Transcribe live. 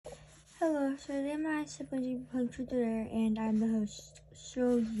Hello, so today my siblings will be playing Truth or Dare, and I'm the host.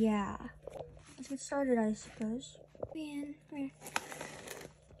 So yeah, let's get started, I suppose. Man, come here.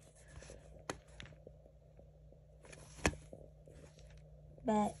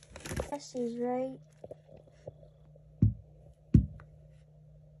 Bet. This is right.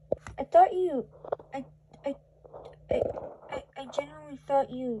 I thought you. I genuinely thought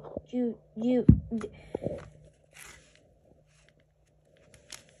you.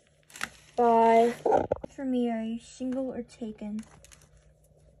 Bye. For me, are you single or taken?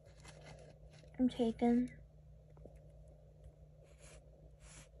 I'm taken.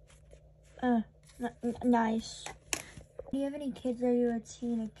 Nice. Do you have any kids? Are you a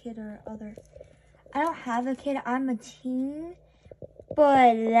teen, a kid, or other? I don't have a kid. I'm a teen,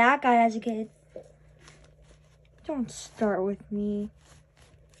 but that guy has a kid. Don't start with me.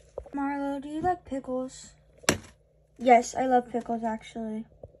 Marlo, do you like pickles? Yes, I love pickles, actually.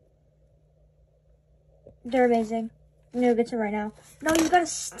 They're amazing. I'm gonna get to right now. No, you gotta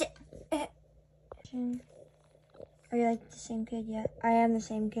stick. Are you like the same kid yet? I am the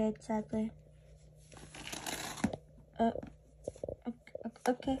same kid, sadly.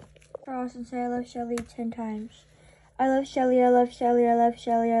 Okay. For Austin, say I love Shelly 10 times. I love Shelly, I love Shelly, I love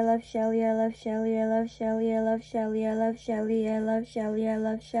Shelly, I love Shelly, I love Shelly, I love Shelly, I love Shelly, I love Shelly, I love Shelly, I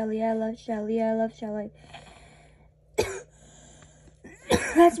love Shelly, I love Shelly, I love Shelly.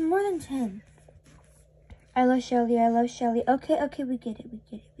 That's more than 10. I love Shelly, I love Shelly. Okay, we get it.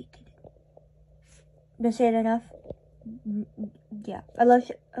 Did I say it enough? Yeah, I love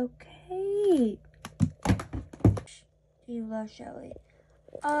Shelly. Okay. You love Shelly.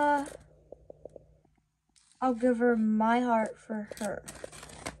 I'll give her my heart for her.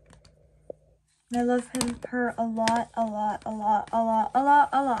 I love her a lot.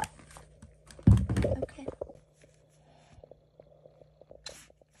 Okay.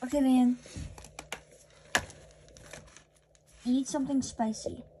 Okay, man. Eat something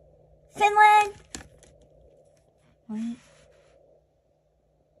spicy. Finland! What?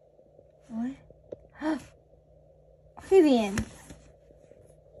 Okay, man.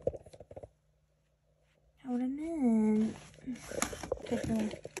 What I meant. Okay,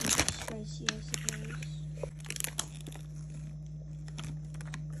 spicy, I suppose.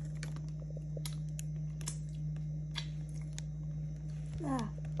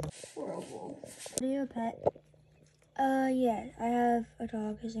 Horrible. Do you have a pet? Yeah, I have a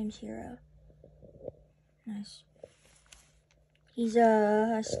dog. His name's Hero. Nice. He's a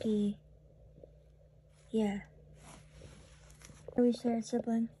husky. Yeah. Are we third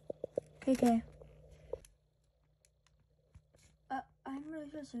sibling? KK. I'm really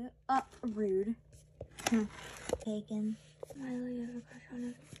supposed to. Rude. Taken. Milo, you have a crush on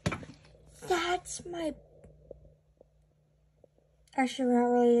him. That's my. Actually, we're not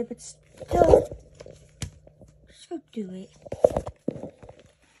related, but still. Just go do it.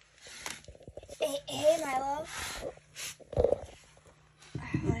 Hey, Milo.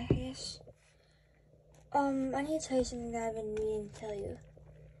 My face. I need to tell you something that I've been meaning to tell you.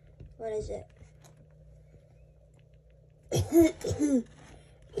 What is it?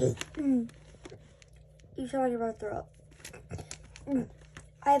 You sound like you're about to throw up.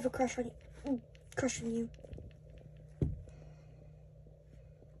 I have a crush on you. Crush on you.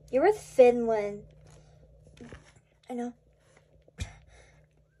 You're with Finland. I know.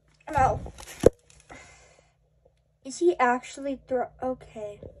 No. Is he actually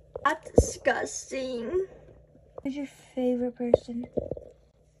okay. That's disgusting. Who's your favorite person?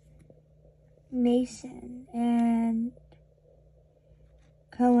 Mason and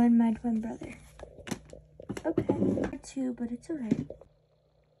Cohen, my twin brother. Okay. Two, but it's alright.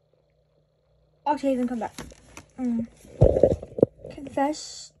 Octavian, come back.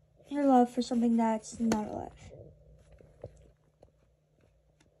 Confess your love for something that's not alive.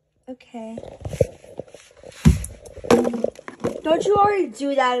 Okay. Don't you already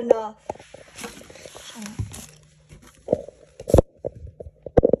do that enough?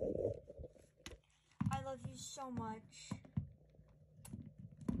 I love you so much.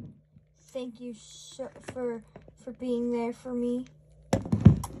 Thank you for being there for me.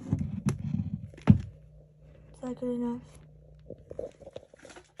 Is that good enough?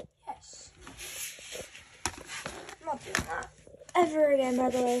 Yes. I'm not doing that ever again, by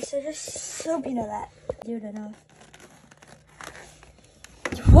the way, so just hope you know that. Dude, enough.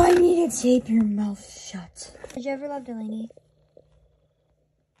 Do I need to tape your mouth shut? Did you ever love Delaney?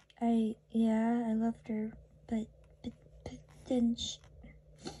 Yeah, I loved her, but didn't she?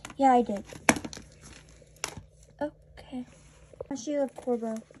 Yeah, I did. Okay. How do you love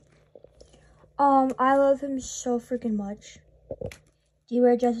Corbo? I love him so freaking much. Do you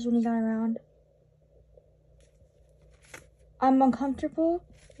wear dresses when he's not around? I'm uncomfortable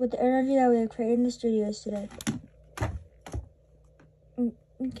with the energy that we have created in the studios today.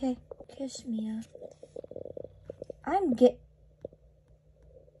 Okay, kiss Mia. I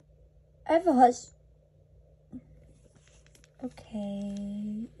have a hus.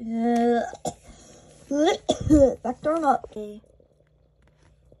 Okay. Back throwing up. Okay.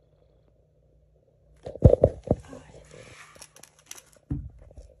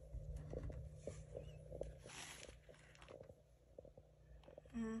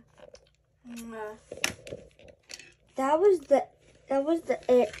 That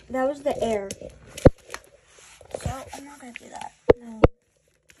was the air. So I'm not gonna do that.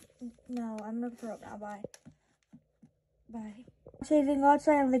 No, I'm gonna throw up now. Bye. Saving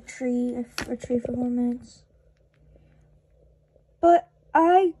outside of the tree for 4 minutes. But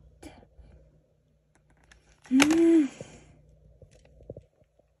why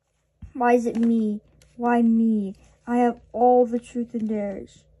is it me? Why me? I have all the truth and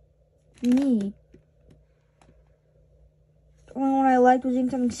dares. Me. The only one I liked was eating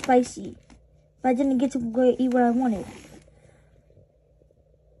something spicy. But I didn't get to go eat what I wanted.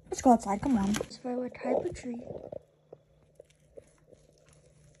 Let's go outside, come on. So I would type a tree.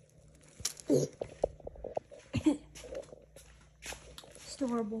 It's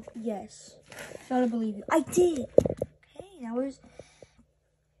adorable. Yes. Gotta believe you. I did. Okay, that was.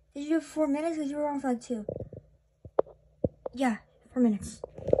 Did you do 4 minutes? Because you were on for like 2. Yeah, 4 minutes.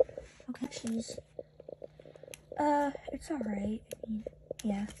 Okay, cheese. It's alright.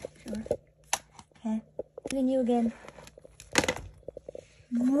 Yeah, sure. Okay. Even you again.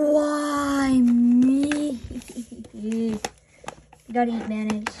 Why me? You gotta eat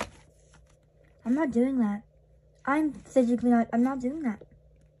mayonnaise. I'm not doing that. I'm not doing that.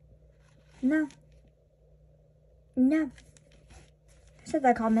 No. I said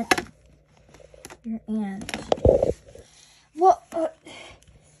that comment. Your aunt. What?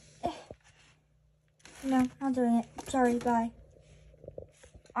 No, not doing it. Sorry, bye.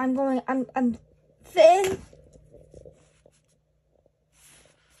 I'm thin.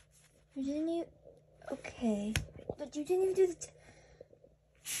 You didn't even, okay. But you didn't even do the,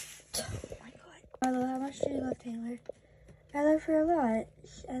 oh my god. Milo, how much do you love Taylor? I love her a lot.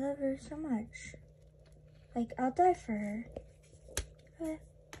 I love her so much. Like, I'll die for her. Okay.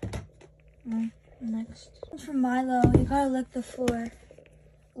 Next. From Milo, you gotta lick the floor.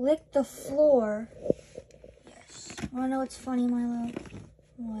 Lick the floor. Yes. Wanna know what's funny, Milo?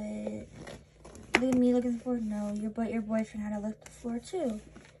 What? Look at me licking the floor? No, your boyfriend had to lick the floor too.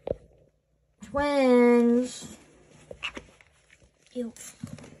 Twins. Ew.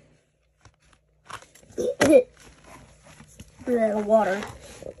 Little water.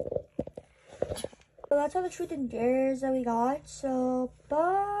 So that's all the truth and dares that we got. So,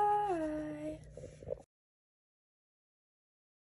 bye.